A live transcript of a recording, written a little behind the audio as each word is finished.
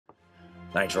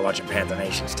Thanks for watching Panther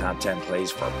Nation's Top 10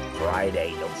 Plays for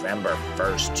Friday, November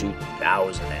 1st,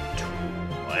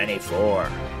 2024.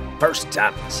 First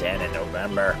Top 10 in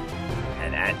November.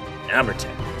 And at number 10,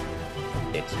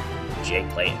 it's Jake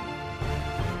Clayton.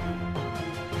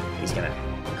 He's going to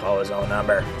call his own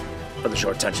number for the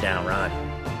short touchdown run,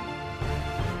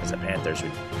 as the Panthers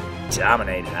would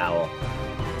dominate Howell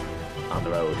on the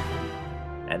road.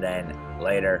 And then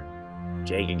later,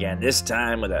 Jake again, this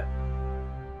time with a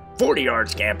 40-yard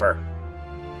scamper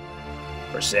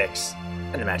for 6.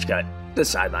 And the match cut the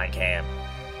sideline cam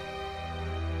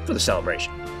for the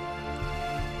celebration.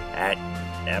 At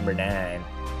number 9,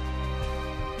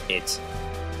 it's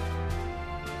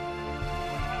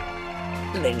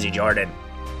Lindsey Jordan,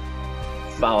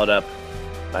 followed up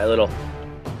by a little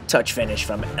touch finish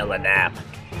from Ella Knapp,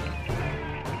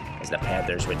 as the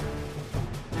Panthers would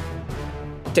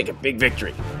take a big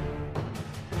victory.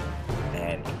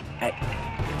 And at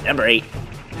number 8,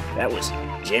 that was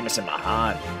Jamison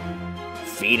Mahan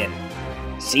feeding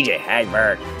CJ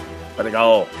Hagberg for the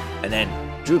goal. And then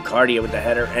Drew Cardia with the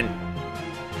header, and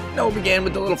Noah began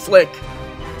with the little flick,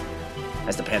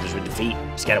 as the Panthers would defeat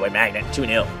Piscataway Magnet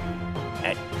 2-0.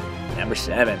 At number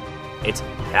 7, it's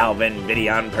Calvin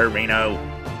Perino,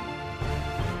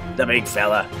 the big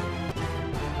fella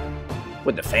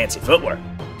with the fancy footwork.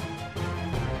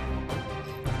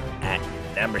 At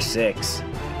number 6,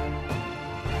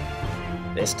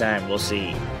 this time we'll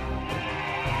see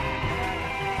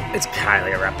it's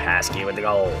Kylie Rapaski with the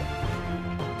goal.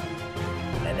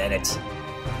 And then it's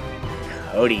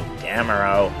Cody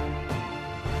Damaro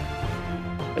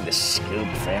with the scoop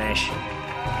finish.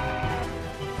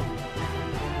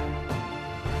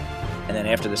 And then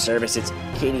after the service, it's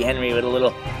Katie Henry with a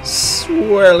little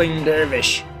swirling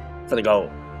dervish for the goal.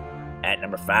 At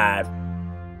number 5,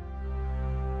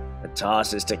 the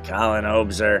toss is to Colin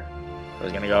Obzer,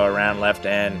 who's going to go around left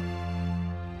end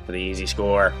for the easy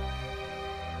score.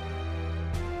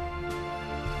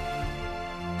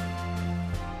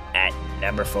 At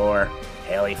number 4,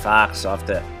 Haley Fox off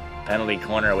the penalty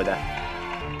corner with a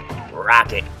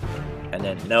rocket. And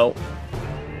then, no,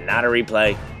 not a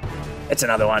replay. It's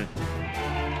another one.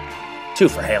 2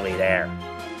 for Haley there.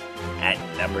 At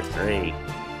number 3,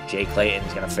 Jake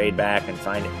Clayton's going to fade back and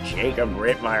find Jacob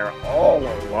Rittmeyer all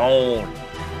alone,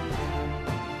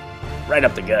 right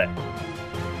up the gut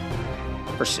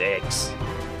for 6.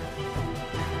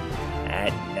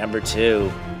 At number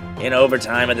 2, in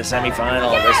overtime of the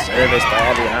semifinal, the service by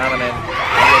Abby Hahnemann.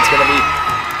 And it's going to be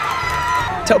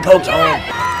toe poked home.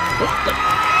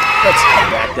 Let's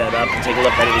back that up and take a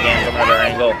look at it again from another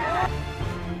angle,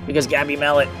 because Gabby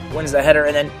Mellett wins the header,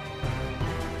 and then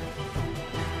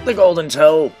the golden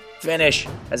toe finish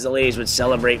as the ladies would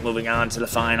celebrate moving on to the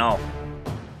final.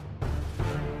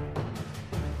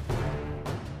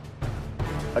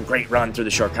 A great run through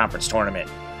the short conference tournament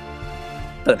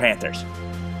for the Panthers.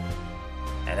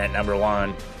 And at number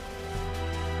 1,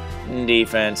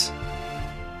 defense.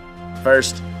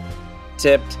 First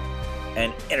tipped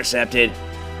and intercepted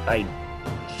by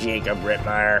Jacob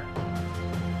Rittmeyer.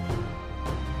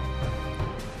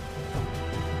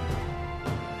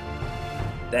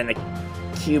 Then the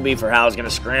QB for Howell is going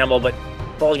to scramble, but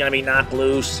ball's going to be knocked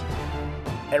loose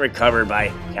and recovered by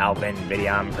Calvin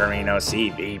Perino,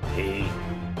 CVP.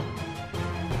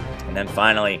 And then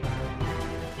finally,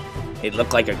 it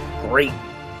looked like a great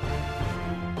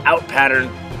out pattern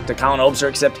to Colin Obzer,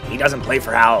 except he doesn't play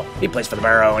for Howell. He plays for the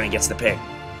Barrow, and he gets the pick.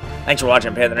 Thanks for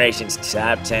watching Panther Nation's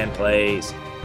Top 10 Plays.